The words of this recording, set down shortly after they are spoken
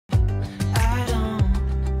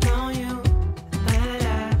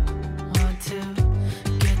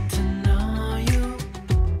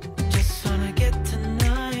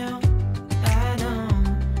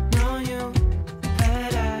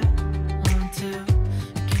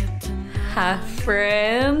Hi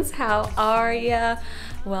friends, how are ya?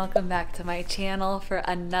 Welcome back to my channel for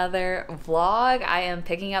another vlog. I am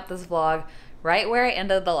picking up this vlog right where I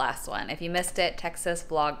ended the last one. If you missed it, Texas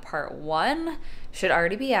vlog part 1 should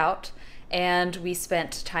already be out. And we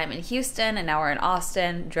spent time in Houston, and now we're in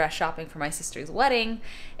Austin, dress shopping for my sister's wedding.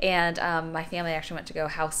 And my family actually went to go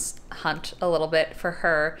house hunt a little bit for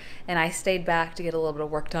her, and I stayed back to get a little bit of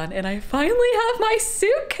work done, and I finally have my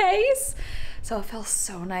suitcase. So it feels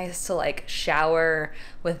so nice to like shower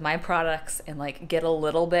with my products and like get a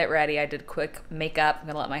little bit ready. I did quick makeup. I'm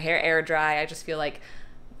gonna let my hair air dry. I just feel like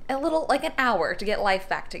a little, like an hour to get life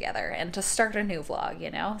back together and to start a new vlog,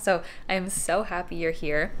 you know? So I'm so happy you're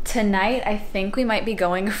here. Tonight, I think we might be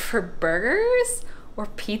going for burgers or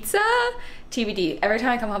pizza, TBD. Every time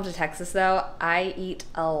I come home to Texas though, I eat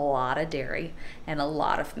a lot of dairy and a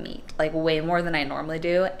lot of meat, like way more than I normally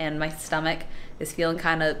do. And my stomach is feeling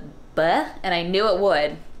kind of bleh, and I knew it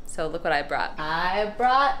would. So look what I brought. I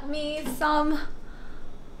brought me some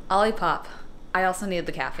OLIPOP. I also need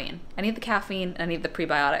the caffeine. I need the caffeine and I need the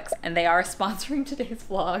prebiotics, and they are sponsoring today's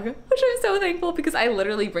vlog, which I'm so thankful because I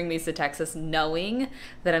literally bring these to Texas knowing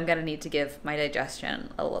that I'm gonna need to give my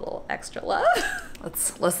digestion a little extra love.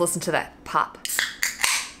 Let's listen to that pop.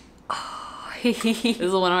 Oh, this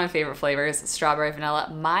is one of my favorite flavors, strawberry vanilla.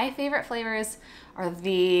 My favorite flavors are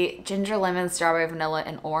the ginger lemon, strawberry vanilla,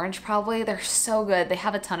 and orange probably. They're so good. They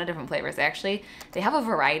have a ton of different flavors. They have a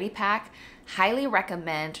variety pack. Highly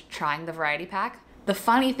recommend trying the variety pack. The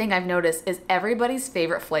funny thing I've noticed is everybody's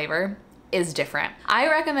favorite flavor is different. I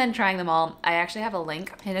recommend trying them all. I actually have a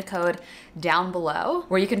link and a code down below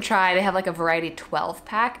where you can try. They have like a variety 12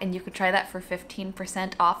 pack, and you can try that for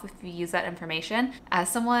 15% off if you use that information. As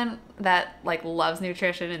someone that like loves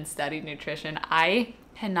nutrition and studied nutrition, I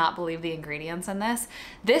cannot believe the ingredients in this.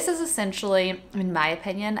 This is essentially, in my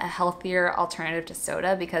opinion, a healthier alternative to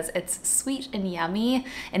soda because it's sweet and yummy,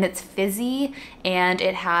 and it's fizzy, and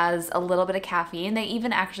it has a little bit of caffeine. They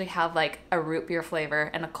even actually have like a root beer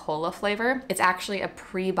flavor and a cola flavor. It's actually a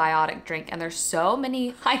prebiotic drink, and there's so many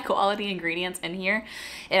high quality ingredients in here.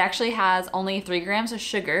 It actually has only 3 grams of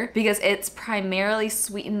sugar because it's primarily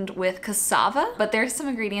sweetened with cassava, but there's some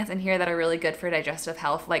ingredients in here that are really good for digestive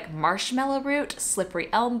health, like marshmallow root, slippery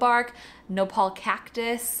elm bark, nopal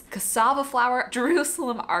cactus, cassava flour,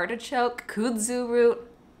 Jerusalem artichoke, kudzu root.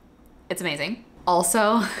 It's amazing.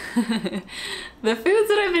 Also, the foods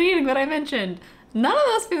that I've been eating that I mentioned, none of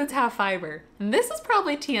those foods have fiber. And this is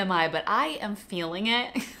probably TMI, but I am feeling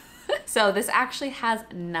it. So this actually has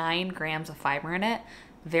 9 grams of fiber in it.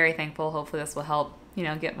 Very thankful. Hopefully this will help, you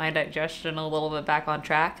know, get my digestion a little bit back on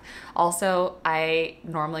track. Also, I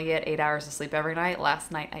normally get 8 hours of sleep every night.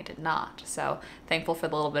 Last night I did not. So thankful for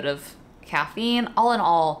the little bit of caffeine. All in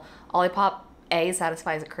all, OLIPOP A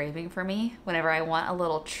satisfies a craving for me whenever I want a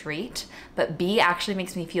little treat, but B actually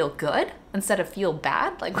makes me feel good instead of feel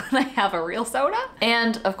bad, like when I have a real soda.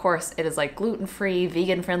 And of course it is like gluten-free,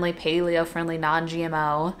 vegan-friendly, paleo-friendly,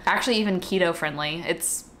 non-GMO, actually even keto-friendly.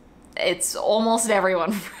 It's almost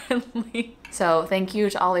everyone friendly. So thank you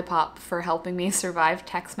to OLIPOP for helping me survive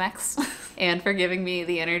Tex-Mex and for giving me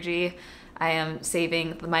the energy. I am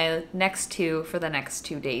saving my next 2 for the next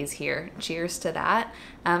 2 days here. Cheers to that.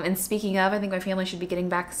 And speaking of, I think my family should be getting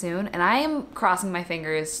back soon, and I am crossing my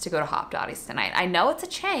fingers to go to Hop Dotties tonight. I know it's a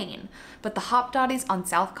chain, but the Hop Dotties on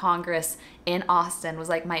South Congress in Austin was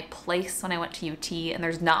like my place when I went to UT, and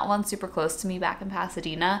there's not one super close to me back in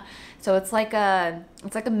Pasadena. So it's like a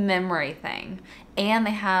memory thing. And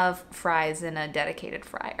they have fries in a dedicated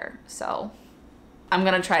fryer. So I'm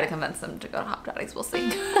gonna try to convince them to go to Hop Dotties. We'll see.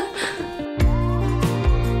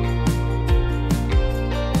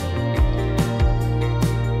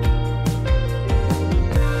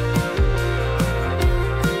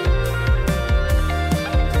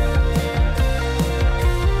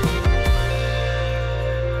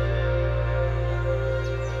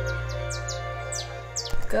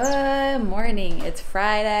 Good morning. It's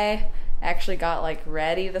Friday. I actually got like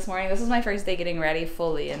ready this morning. This is my first day getting ready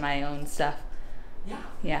fully in my own stuff.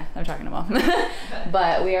 Yeah, I'm talking to mom.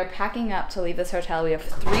 But we are packing up to leave this hotel. We have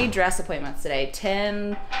 3 dress appointments today,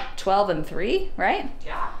 10, 12, and 3, right?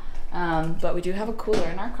 Yeah. But we do have a cooler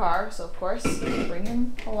in our car, so of course,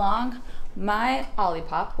 bringing along my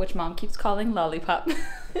OLIPOP, which mom keeps calling lollipop.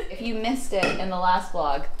 If you missed it in the last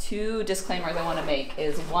vlog, 2 disclaimers I want to make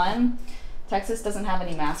is 1, Texas doesn't have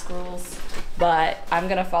any mask rules, but I'm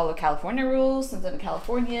gonna follow California rules since I'm a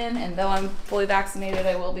Californian, and though I'm fully vaccinated,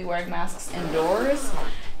 I will be wearing masks indoors.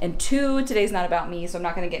 And 2, today's not about me, so I'm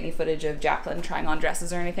not gonna get any footage of Jacqueline trying on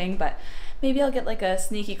dresses or anything, but maybe I'll get like a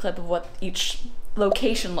sneaky clip of what each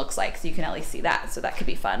location looks like, so you can at least see that. So that could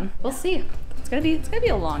be fun. We'll see. It's gonna be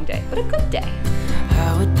a long day, but a good day.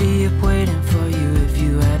 I would be up waiting for you if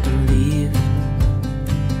you had to leave.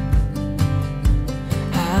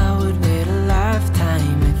 I would wait a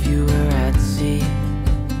lifetime if you were at sea.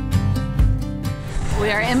 We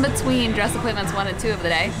are in between dress appointments 1 and 2 of the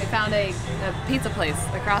day. We found a pizza place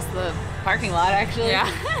across the parking lot, actually. Yeah.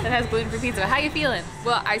 That has gluten-free pizza. How you feeling?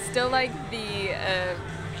 Well, I still like the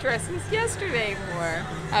dresses yesterday more.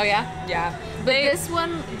 Oh yeah? Yeah. But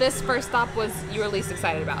this first stop was you were least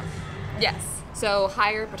excited about. Yes. So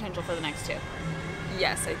higher potential for the next 2.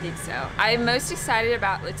 Yes, I think so. I'm most excited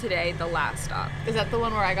about today, the last stop. Is that the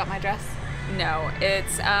one where I got my dress? No,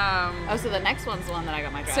 it's Oh, so the next one's the one that I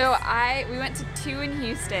got my dress. So we went to 2 in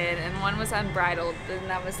Houston, and one was unbridled, and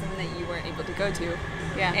that was something that you weren't able to go to.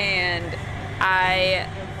 Yeah. And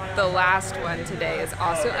the last one today is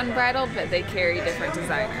also unbridled, but they carry different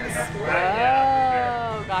designers.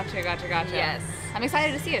 Oh, gotcha. Yes. I'm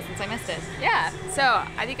excited to see it since I missed it. Yeah. So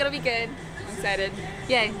I think it'll be good. I'm excited.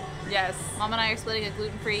 Yay. Yes. Mom and I are splitting a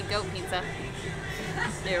gluten-free goat pizza.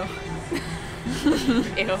 Ew.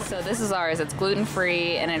 Ew. So this is ours. It's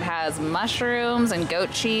gluten-free, and it has mushrooms and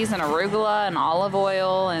goat cheese and arugula and olive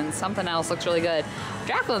oil and something else. Looks really good.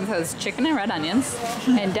 Jacqueline's has chicken and red onions,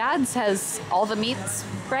 and Dad's has all the meats,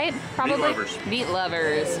 right? Probably. Meat lovers. Meat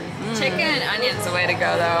lovers. Chicken and onions the way to go,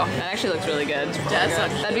 though. That actually looks really good.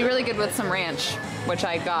 That'd be really good with some ranch, which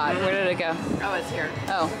I got. Where did it go? Oh, it's here.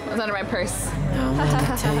 Oh, it was under my purse. I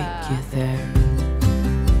wanna take you there.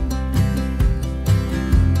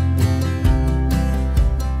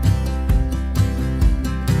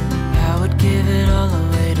 I would give it all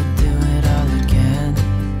away to do it all again.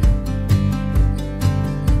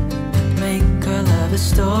 Make our love a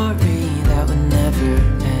story that would never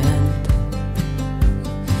end.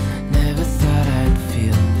 Never thought I'd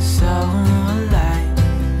feel so alive,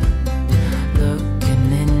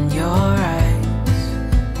 looking in your eyes.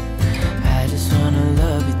 I just wanna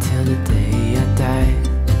love you till the day I die.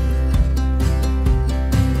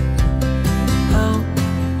 Oh,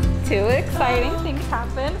 Two exciting things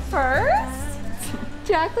happened. First,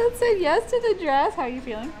 Jacqueline said yes to the dress. How are you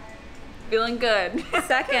feeling? Feeling good.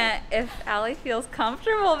 Second, if Allie feels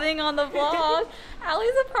comfortable being on the vlog,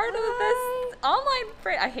 Allie's a part of this online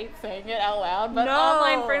friend. I hate saying it out loud, but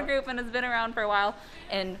online friend group, and has been around for a while,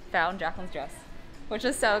 and found Jacqueline's dress, which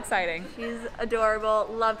is so exciting. She's adorable.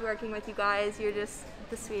 Loved working with you guys. You're just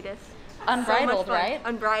the sweetest. Unbridled, So much fun. right?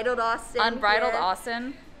 Unbridled Austin. Unbridled here.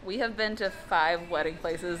 Austin. We have been to 5 wedding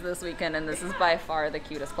places this weekend, and this is by far the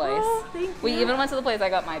cutest place. Oh, thank We you. even went to the place I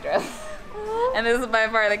got my dress. Oh. And this is by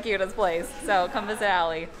far the cutest place. So come visit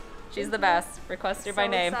Allie. She's the best. Request her by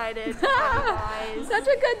name. Excited. Guys. Such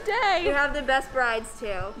a good You day. have the best brides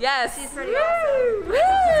too. Yes. She's pretty awesome.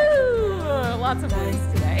 Woo! Lots of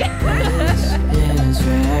brides today. it is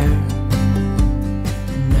rare,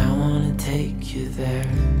 and I wanna take you there.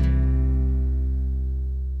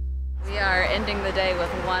 We are ending the day with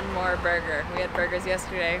one more burger. We had burgers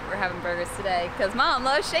yesterday. We're having burgers today because Mom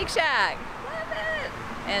loves Shake Shack. Love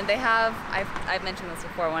it. And they have, I've mentioned this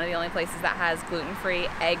before, one of the only places that has gluten-free,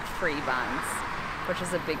 egg-free buns, which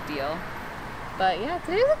is a big deal. But yeah,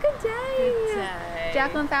 today's a good day. Good day.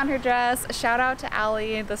 Jacqueline found her dress. Shout out to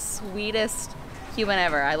Allie, the sweetest human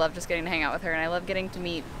ever. I love just getting to hang out with her, and I love getting to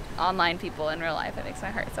meet online people in real life. It makes my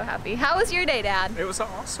heart so happy. How was your day, Dad? It was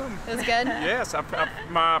awesome. It was good? Yes,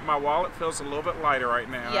 my wallet feels a little bit lighter right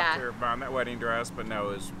now Yeah. after buying that wedding dress, but no,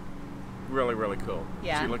 it's really, really cool.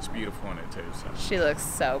 Yeah. She looks beautiful in it too. So. She looks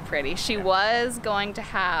so pretty. She was going to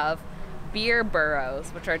have beer burros,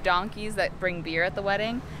 which are donkeys that bring beer at the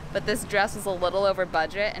wedding, but this dress was a little over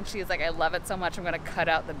budget, and she was like, I love it so much I'm going to cut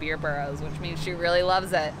out the beer burros, which means she really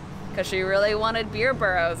loves it because she really wanted beer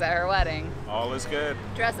burros at her wedding. All is good.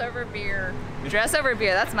 Dress over beer. Dress over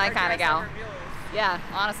beer, that's my kind of Dress gal. over beer. Yeah,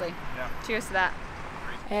 honestly. Yeah. Cheers to that.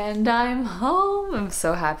 And I'm home. I'm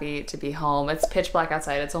so happy to be home. It's pitch black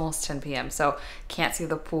outside. It's almost 10 p.m. so can't see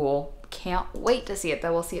the pool. Can't wait to see it,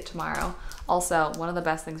 though. We'll see it tomorrow. Also, one of the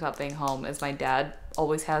best things about being home is my dad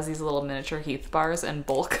always has these little miniature Heath bars in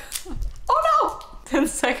bulk. Oh no!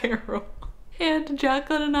 10-second rule. And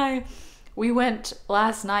Jacqueline and I, we went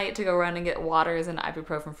last night to go run and get waters and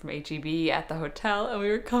ibuprofen from HEB at the hotel, and we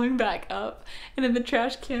were coming back up, and in the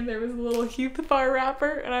trash can there was a little Heath bar wrapper,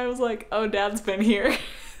 and I was like, oh, Dad's been here.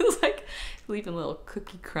 It was like leaving a little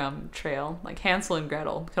cookie crumb trail, like Hansel and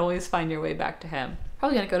Gretel. You can always find your way back to him.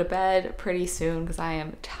 Probably gonna go to bed pretty soon because I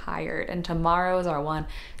am tired, and tomorrow is our one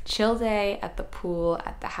chill day at the pool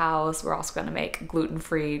at the house. We're also gonna make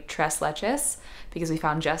gluten-free tres leches because we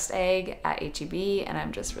found Just Egg at HEB, and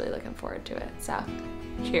I'm just really looking forward to it. So,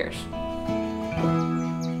 cheers.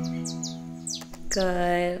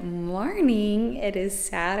 Good morning. It is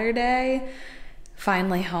Saturday.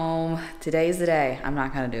 Finally home. Today's the day. I'm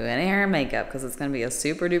not gonna do any hair and makeup because it's gonna be a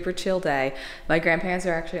super duper chill day. My grandparents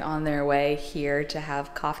are actually on their way here to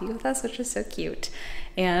have coffee with us, which is so cute.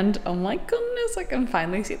 And oh my goodness, I can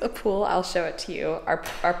finally see the pool. I'll show it to you.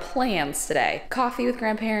 Our plans today: coffee with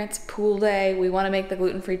grandparents, pool day. We want to make the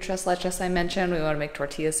gluten-free tres leches I mentioned. We want to make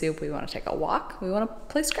tortilla soup. We want to take a walk. We want to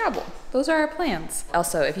play Scrabble. Those are our plans.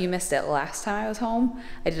 Also, if you missed it last time I was home,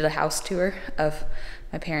 I did a house tour of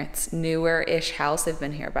my parents' newer-ish house. They've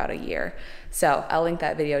been here about a year. So I'll link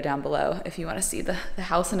that video down below if you want to see the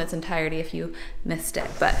house in its entirety if you missed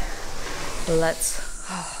it. But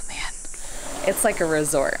oh man, it's like a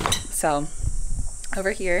resort. So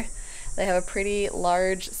over here, they have a pretty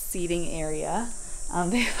large seating area.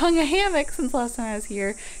 They've hung a hammock since last time I was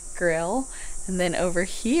here, grill. And then over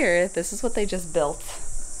here, this is what they just built.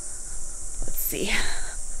 Let's see.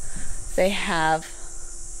 They have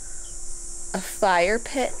a fire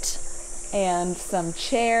pit and some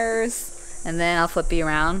chairs, and then I'll flip you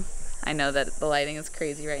around. I know that the lighting is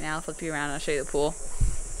crazy right now. I'll flip you around and I'll show you the pool.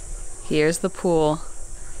 Here's the pool.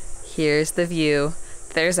 Here's the view.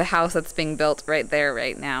 There's a house that's being built right there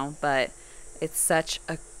right now, but it's such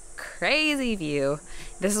a crazy view.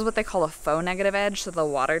 This is what they call a faux negative edge, so the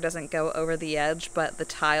water doesn't go over the edge, but the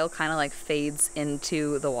tile kind of like fades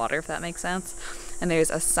into the water, if that makes sense. And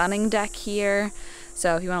there's a sunning deck here,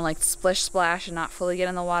 so if you want to like splish splash and not fully get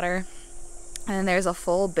in the water. And then there's a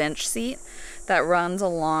full bench seat that runs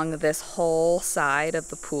along this whole side of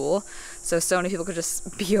the pool, so many people could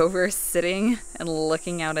just be over sitting and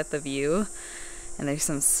looking out at the view. And there's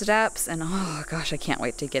some steps, and oh gosh, I can't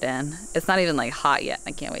wait to get in. It's not even like hot yet.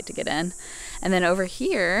 I can't wait to get in. And then over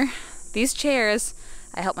here, these chairs,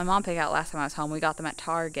 I helped my mom pick out last time I was home. We got them at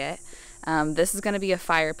Target. This is gonna be a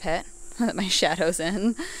fire pit that my shadow's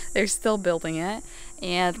in. They're still building it.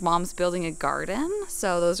 And mom's building a garden.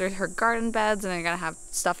 So those are her garden beds, and they're gonna have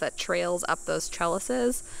stuff that trails up those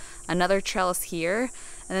trellises. Another trellis here.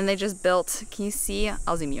 And then they just built, can you see?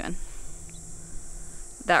 I'll zoom you in.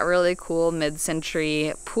 That really cool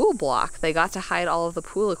mid-century pool block. They got to hide all of the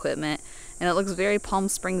pool equipment, and it looks very Palm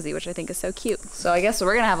Springsy, which I think is so cute. So I guess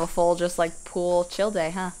we're gonna have a full just like pool chill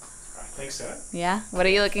day, huh? I think so. Yeah? What are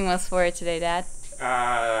you looking most forward to today, Dad?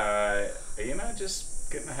 You know,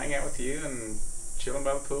 just getting to hang out with you and chilling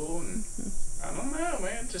by the pool, and I don't know,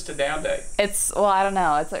 man, just a down day. Well, I don't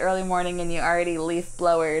know. It's early morning and you already leaf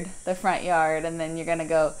blowered the front yard, and then you're gonna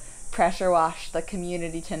go pressure wash the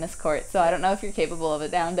community tennis court. So I don't know if you're capable of a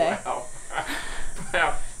down day. Wow.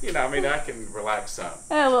 Well, you know, I mean, I can relax some.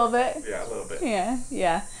 A little bit. Yeah, a little bit.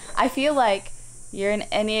 Yeah. I feel like you're an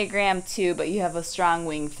Enneagram 2, but you have a strong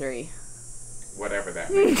wing 3. Whatever that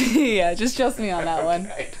means. Yeah, just trust me on that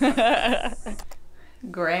Okay. one.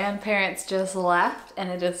 Grandparents just left, and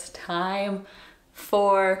it is time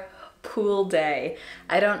for pool day.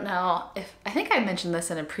 I don't know if, I think I mentioned this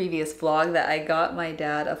in a previous vlog that I got my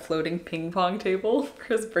dad a floating ping pong table for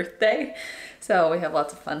his birthday. So we have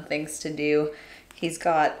lots of fun things to do. He's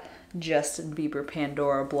got Justin Bieber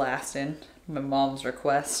Pandora blasting, my mom's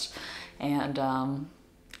request, and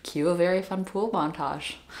cue a very fun pool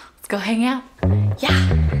montage. Let's go hang out.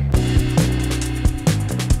 Yeah.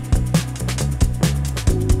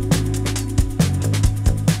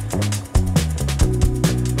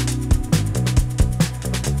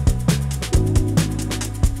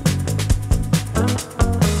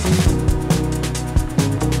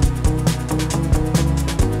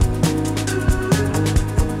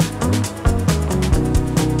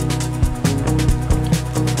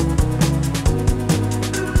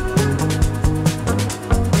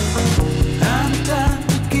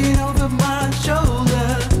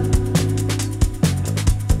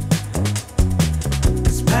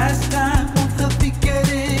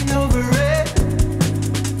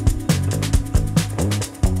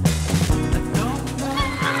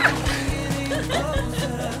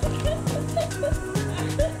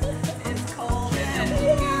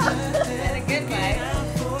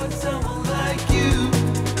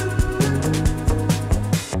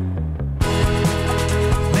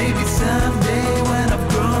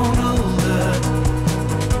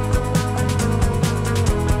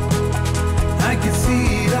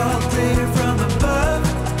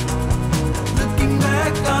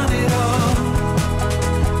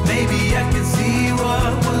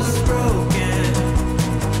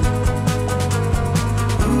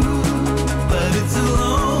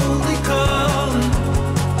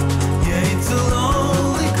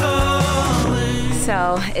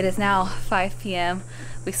 So it is now 5 p.m.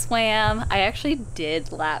 We swam. I actually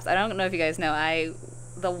did laps. I don't know if you guys know,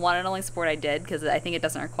 the one and only sport I did, because I think it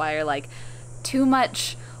doesn't require like too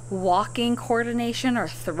much walking coordination or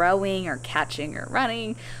throwing or catching or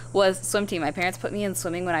running, was swim team. My parents put me in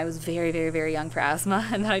swimming when I was very, very, very young for asthma,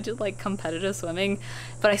 and then I did like competitive swimming,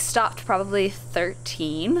 but I stopped probably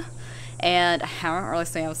 13, and I haven't really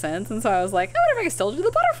swam since. And so I was like, I wonder if I could still do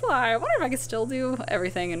the butterfly. I wonder if I could still do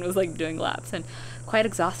everything, and was like doing laps, and quite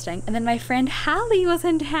exhausting. And then my friend Hallie was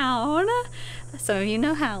in town. Some of you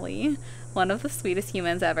know Hallie, one of the sweetest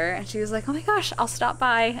humans ever, and she was like, oh my gosh, I'll stop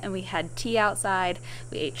by. And we had tea outside.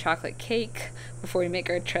 We ate chocolate cake before we make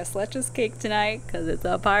our tres leches cake tonight, because it's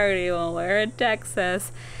a party when we're in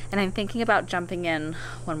Texas. And I'm thinking about jumping in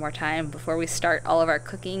one more time before we start all of our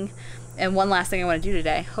cooking. And one last thing I want to do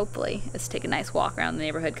today, hopefully, is take a nice walk around the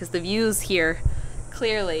neighborhood, because the views here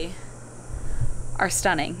clearly are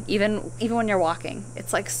stunning. Even when you're walking,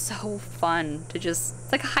 it's like so fun to just,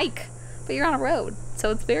 it's like a hike, but you're on a road,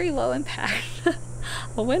 so it's very low impact.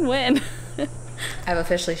 A win-win. I've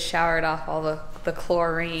officially showered off all the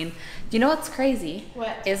chlorine. Do you know what's crazy?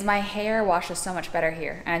 What? Is my hair washes so much better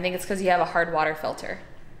here, and I think it's because you have a hard water filter.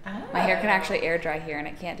 Oh. My hair can actually air dry here, and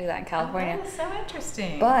it can't do that in California. Oh, that is so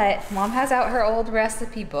interesting. But Mom has out her old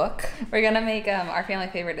recipe book. We're gonna make, our family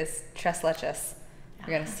favorite is tres leches.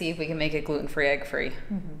 We're gonna see if we can make it gluten-free, egg-free.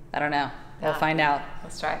 I don't know. We'll find out.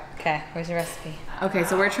 Let's try. Okay, where's your recipe? Okay,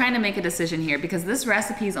 so we're trying to make a decision here, because this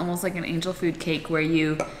recipe is almost like an angel food cake, where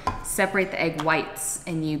you separate the egg whites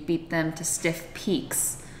and you beat them to stiff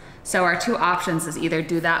peaks. So our two options is either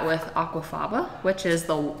do that with aquafaba, which is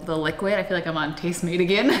the liquid. I feel like I'm on Taste Made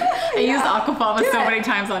again. I used aquafaba so many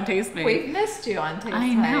times on Taste Made. We've missed you on Taste Made.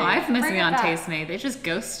 I know, I've missed Bring me it on back. Taste Made. They just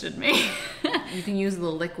ghosted me. You can use the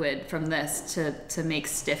liquid from this to make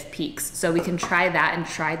stiff peaks. So we can try that and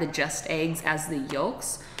try the just eggs as the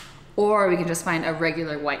yolks, or we can just find a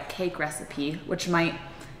regular white cake recipe, which might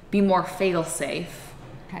be more fail-safe.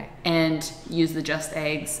 Okay. And use the just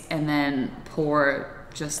eggs and then pour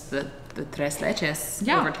just the tres leches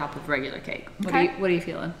over top of regular cake. What are you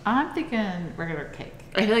feeling? I'm thinking regular cake.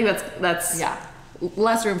 I feel like that's Yeah.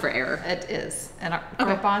 less room for error. It is. And our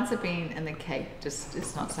garbanzo bean and the cake just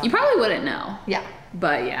is not something. You probably wouldn't know. Yeah.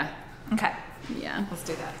 But yeah. Okay. Yeah. Let's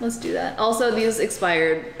do that. Let's do that. Also, these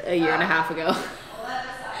expired a year and a half ago.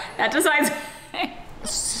 That decides.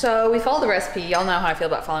 So we followed the recipe. Y'all know how I feel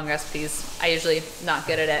about following recipes. I usually not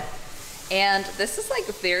good at it. And this is like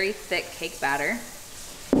very thick cake batter.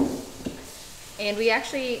 And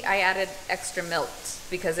I added extra milk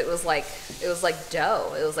because it was like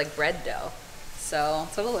dough. It was like bread dough. So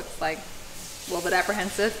that's what it looks like. A little bit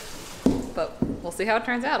apprehensive, but we'll see how it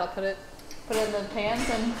turns out. I'll put it in the pans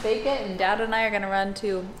and bake it. And Dad and I are gonna run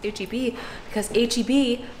to HEB, because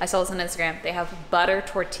HEB, I saw this on Instagram, they have butter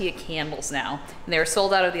tortilla candles now. And they were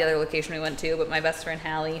sold out of the other location we went to, but my best friend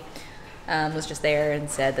Hallie was just there and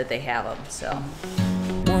said that they have them. So.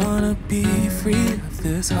 Wanna be free of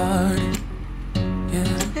this heart.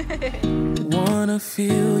 Yeah. Wanna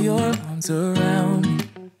feel your arms around me.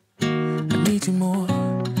 I need you more,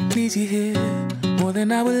 need you here, more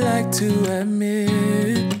than I would like to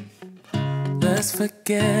admit. Let's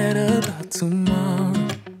forget about tomorrow.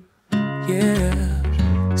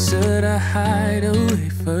 Yeah. Should I hide away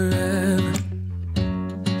forever?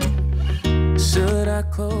 Should I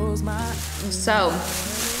close my eyes? So,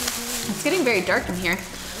 it's getting very dark in here,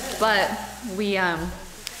 but we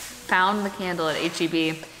found the candle at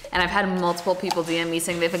HEB, and I've had multiple people DM me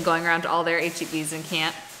saying they've been going around to all their HEBs and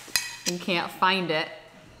can't find it.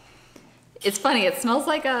 It's funny, it smells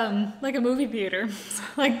like a movie theater,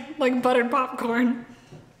 like buttered popcorn,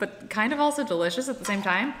 but kind of also delicious at the same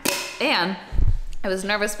time. And I was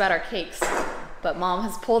nervous about our cakes, but Mom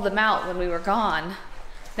has pulled them out when we were gone.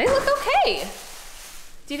 They look okay.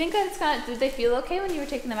 Do you think that did they feel okay when you were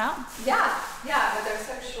taking them out? Yeah, but they're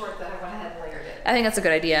so short that I went ahead and layered it. I think that's a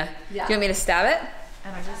good idea. Yeah. Do you want me to stab it?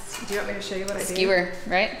 And do you want me to show you what I do? Skewer,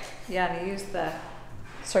 right? Yeah, and you use the,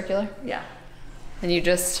 Circular. yeah, And you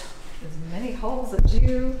just, as many holes as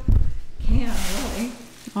you can, really.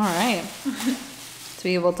 all right. To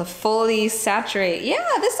be able to fully saturate. Yeah,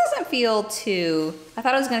 this doesn't feel too, I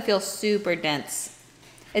thought it was gonna feel super dense.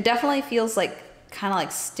 It definitely feels like, kind of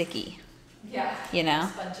like sticky, Yeah. you know?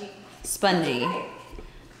 Spongy. Spongy. Okay.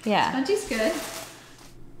 Yeah. Spongy's good.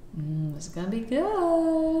 This is gonna be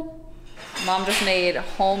good. Mom just made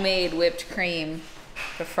homemade whipped cream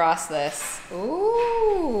to frost this.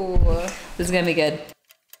 Ooh, this is gonna be good.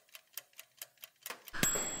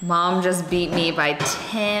 Mom just beat me by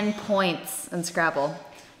 10 points in Scrabble.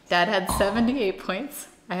 Dad had 78 points.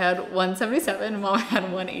 I had 177, Mom had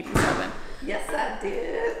 187. Yes, I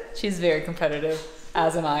did. She's very competitive,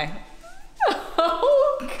 as am I.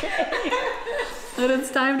 Okay. But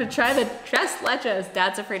it's time to try the tres leches.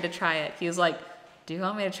 Dad's afraid to try it. He was like, do you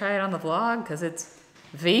want me to try it on the vlog? Because it's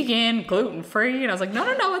vegan, gluten-free. And I was like,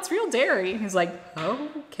 no, it's real dairy. He's like,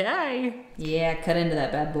 okay. Yeah, cut into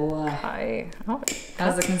that bad boy.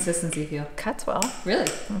 How's the consistency feel? Cuts well. Really?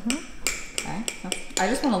 Mm-hmm. Okay. I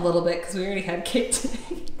just want a little bit because we already had cake today.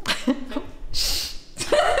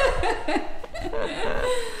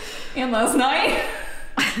 And last night.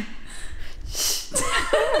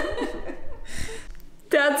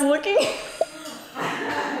 Dad's looking.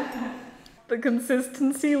 The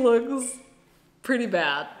consistency looks pretty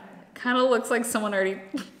bad. Kind of looks like someone already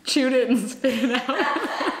chewed it and spit it out.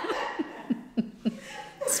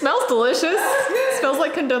 Smells delicious. Smells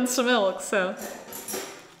like condensed milk, so.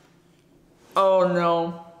 Oh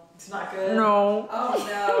no. It's not good. No. Oh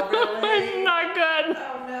no, really? It's not good.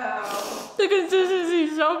 Oh no. The consistency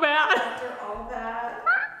is so bad. After all that,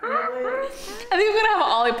 really? I think I'm gonna have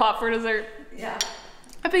an Olipop for dessert. Yeah.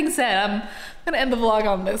 That being said, I'm gonna end the vlog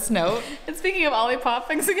on this note. And speaking of Olipop,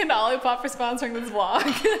 thanks again to Olipop for sponsoring this vlog.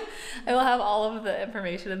 I will have all of the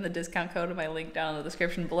information and the discount code in my link down in the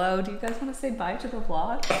description below. Do you guys want to say bye to the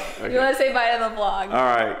vlog? Okay. You want to say bye to the vlog?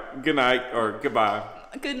 All right. Good night or goodbye.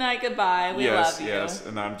 Good night, goodbye. We love you. Yes,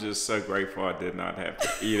 and I'm just so grateful I did not have to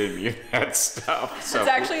eat any of that stuff. So it's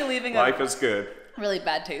actually leaving life is good. Really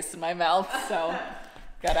bad taste in my mouth, so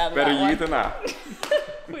got out of Better that you than I.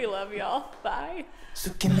 We love y'all. Bye.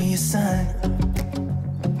 So give me a sign.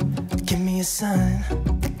 Give me a sign.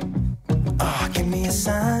 Oh, give me a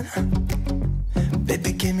sign.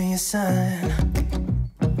 Baby, give me a sign.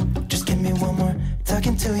 Just give me one more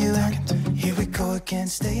talking to you. Here we go again,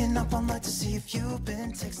 staying up all night to see if you've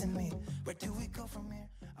been texting me.